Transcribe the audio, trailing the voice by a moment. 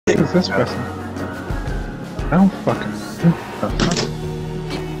Who's this person? I don't fucking.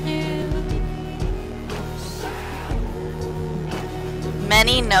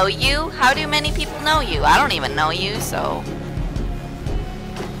 Many know you? How do many people know you? I don't even know you, so.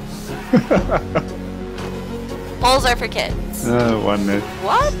 Polls are for kids. 1 minute.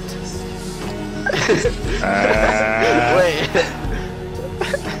 What? Wait.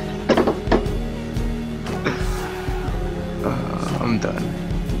 I'm done.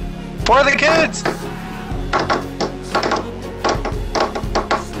 For the kids!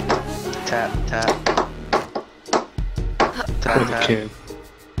 Tap, tap. Tap, For the tap. kid.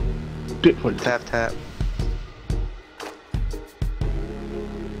 Do it for the Tap, tap.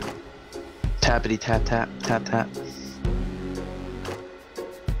 Tappity, tap, tap, tap, tap.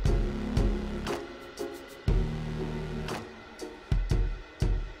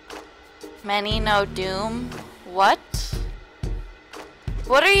 Many know doom? What?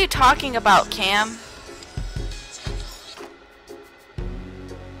 What are you talking about, Cam?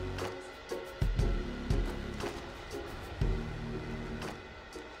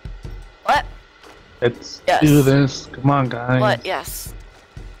 What? Let's Yes. do this. Come on, guys. What? Yes.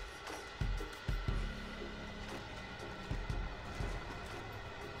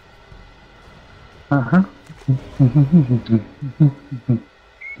 Uh-huh.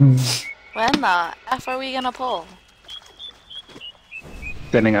 When the F are we gonna pull?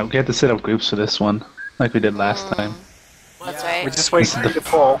 Setting up. We have to set up groups for this one, like we did last time. That's right. We're just waiting for the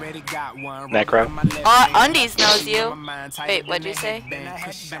pull. Necro. Undies knows you. Wait, what'd you say?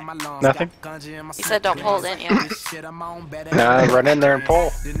 Nothing? You said don't pull, didn't you? Nah, run in there and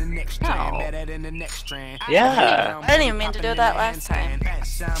pull. No. Yeah. I didn't even mean to do that last time.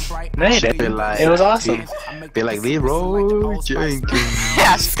 No, you didn't. It was awesome. Be like Lerrrroooooyyyy Jenkinnnnnss.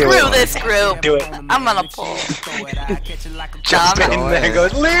 Yeah, screw this group. Do it. I'm gonna pull. Jump in there and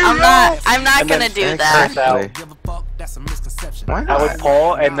goes, Leroy! I'm not gonna do that. Why I not? would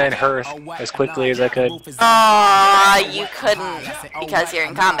pull and then hearth as quickly as I could. Aw, you couldn't because you're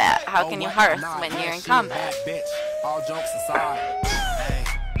in combat. How can you hearth when you're in combat?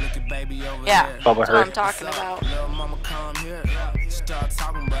 Yeah, Bubba that's what I'm hearth. talking about.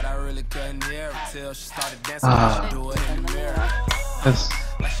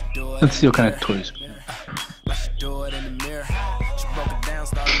 Let's see what kind of toys we have.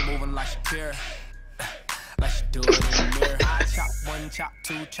 Chop one, chop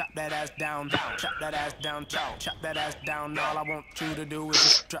two, chop that ass down, chop that ass down, chop that ass down. All I want you to do is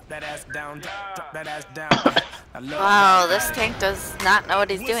just drop that ass down, drop that ass down. Wow, this tank does not know what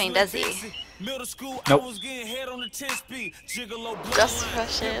he's doing, does he? Nope. Just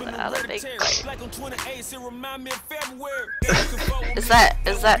rush it out of big fight. Is that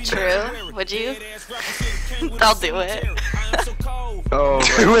true? Would you? I'll do it. Oh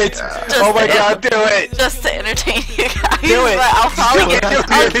Do it! Oh my god, do it! Just to entertain you guys. Do it! But I'll probably get. Do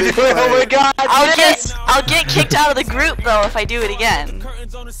it! Oh my god! I'll get kicked out of the group though if I do it again.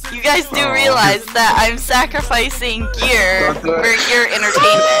 You guys do realize that I'm sacrificing gear for your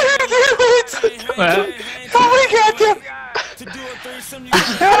entertainment. Oh my god, do it!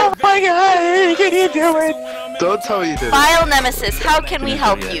 Oh my god, can you do it? Don't tell me you did it. File Nemesis, how can we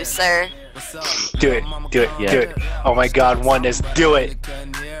help you, sir? Do it, do it, do it. Oh my god, Oneness, do it.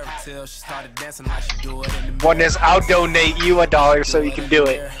 Oneness, I'll donate you $1 so you can do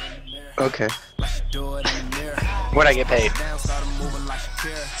it. Okay. When I get paid.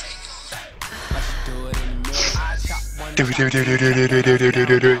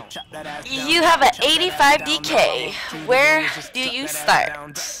 You have an 85 DK. Where do you start?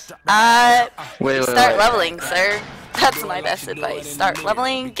 Wait, Start leveling, sir. That's my best advice. Start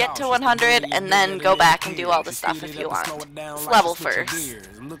leveling, get to 100, and then go back and do all the stuff if you want. Just level first.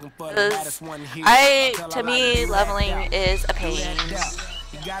 To me, leveling is a pain.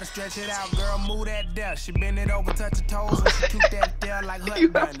 You gotta stretch it out, girl, move that there. She bend it over, touch her toes, and she toot that there like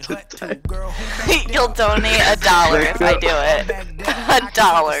hut bunny, hut toot, girl. You'll donate $1 if I do it.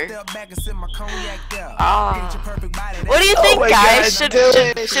 $1. What do you think, my guys? God,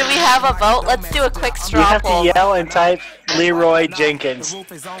 Should we have a vote? Let's do a quick You straw have to poll. yell and type Leroy Jenkins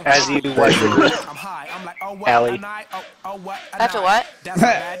as you watch the group. Allie. After what? You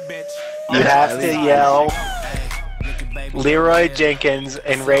have to yell Leroy Jenkins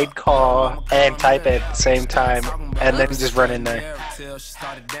and raid call and type it at the same time and then just run in there.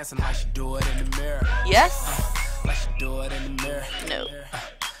 Yes? No.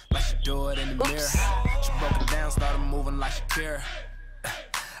 Oops.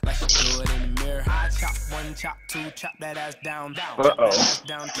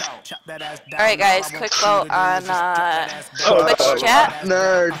 Alright guys, quick vote on Twitch chat.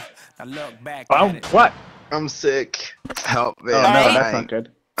 Nerd. I look back Oh, at it. what? I'm sick. Help me. Oh no, Alright. that's not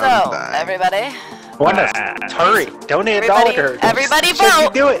good. So, dying. everybody. Hurry! Donate $1. Everybody Should we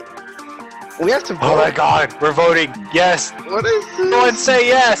vote! do it? We have to vote. Oh my god, we're voting. Yes. What is this? Everyone say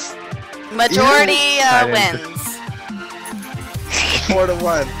yes. Majority Yes. wins.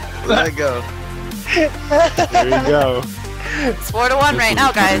 4-1. Let it go. There you go. It's 4-1 right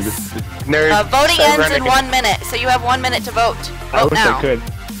now, guys. Nerd. Voting start ends in running. 1 minute, so you have 1 minute to vote. I Vote wish now. I could.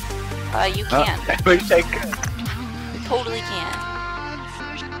 You can. I wish I could. You totally can.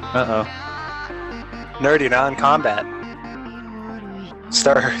 Uh-oh. Nerdy non-combat.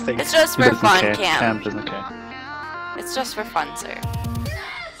 Star thing. It's just He for doesn't fun, care. Cam. doesn't care. It's just for fun, sir.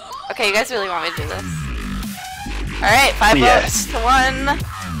 Okay, you guys really want me to do this? Alright, 5 Yes. votes to 1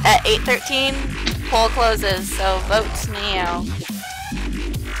 at 8:13. Poll closes, so vote now.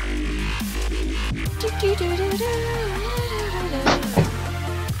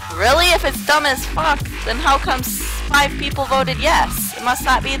 Really? If it's dumb as fuck, then how come 5 people voted yes? It must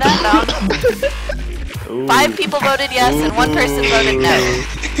not be that dumb. 5 people voted yes and 1 person voted no.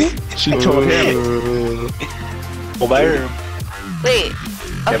 She told him. Wait.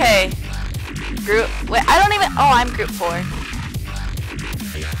 Okay. Group. Wait, I don't even. Oh, I'm group 4.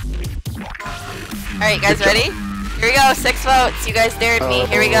 Alright, guys, ready? Here we go. 6 votes. You guys dared me.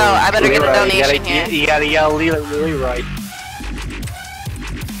 Here we go. I better get a donation here. You gotta yell Leroy.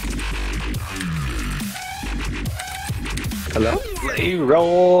 Hello?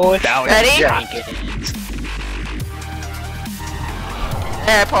 Leroy. Ready? Jenkins.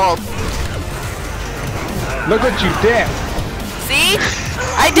 There, I pulled. Look what you did! See?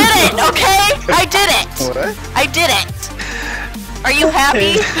 I did it, okay? I did it! What? I did it! Are you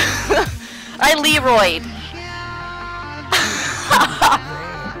happy? I Leroy'd.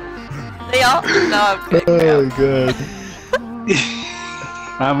 They all? No, I'm kidding. Oh god.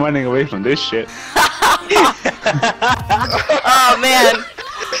 I'm running away from this shit. Oh man.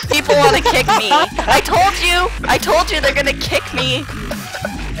 People want to kick me. I told you they're gonna kick me.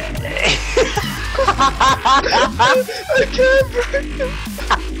 I can't breathe.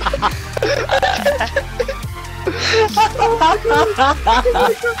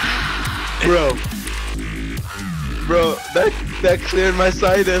 Bro, that cleared my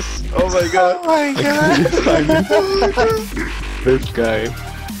sinus. Oh my god. Oh my god. This guy.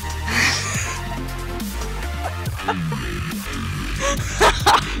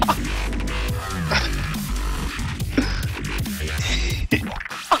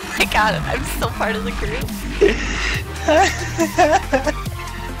 Oh my god, I'm still part of the group.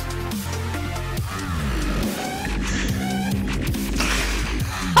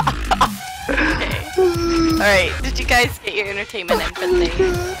 Okay. Alright, did you guys get your entertainment input thing?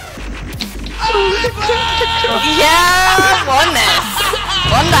 Yeah! Oneness!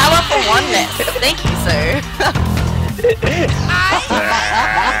 $1 for oneness! Thank you, sir.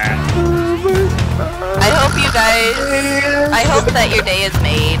 I hope you guys... I hope that your day is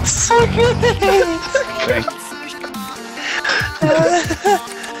made.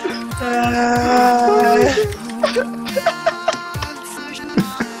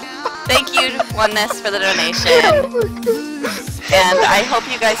 Thank you, Oneness, for the donation. And I hope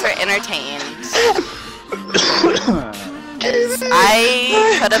you guys are entertained.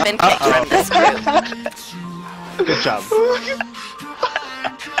 I could have been kicked from this group. Good job.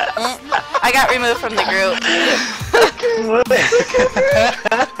 I got removed from the group.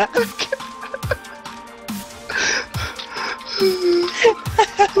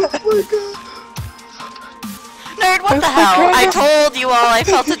 Nerd, what the hell? I told you all I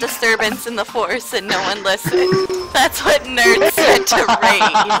felt a disturbance in the force and no one listened. That's what Nerd said to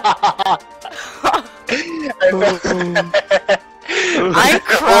Raid. I'm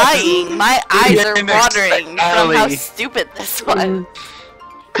crying. My eyes are watering from how stupid this was.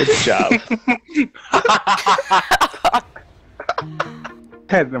 Good job.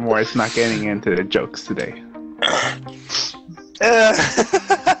 Ted the Morris not getting into the jokes today.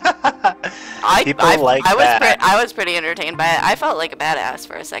 I was pretty entertained by it. I felt like a badass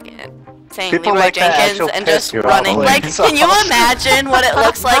for a second. Saying People Leroy like that Jenkins actual and piss just you running. off. Like, can you imagine what it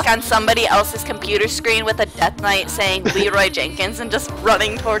looks like on somebody else's computer screen with a Death Knight saying Leroy Jenkins and just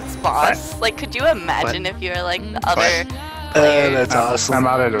running towards boss? Like, could you imagine if you were like the other players? That's awesome. I'm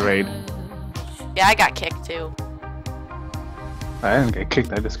out of the raid. Yeah, I got kicked too. I didn't get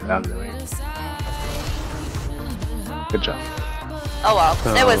kicked, I just got out of the raid. Good job. Oh well,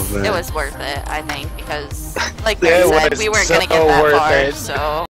 it was worth it, I think, because like I said, we weren't gonna get that far, so.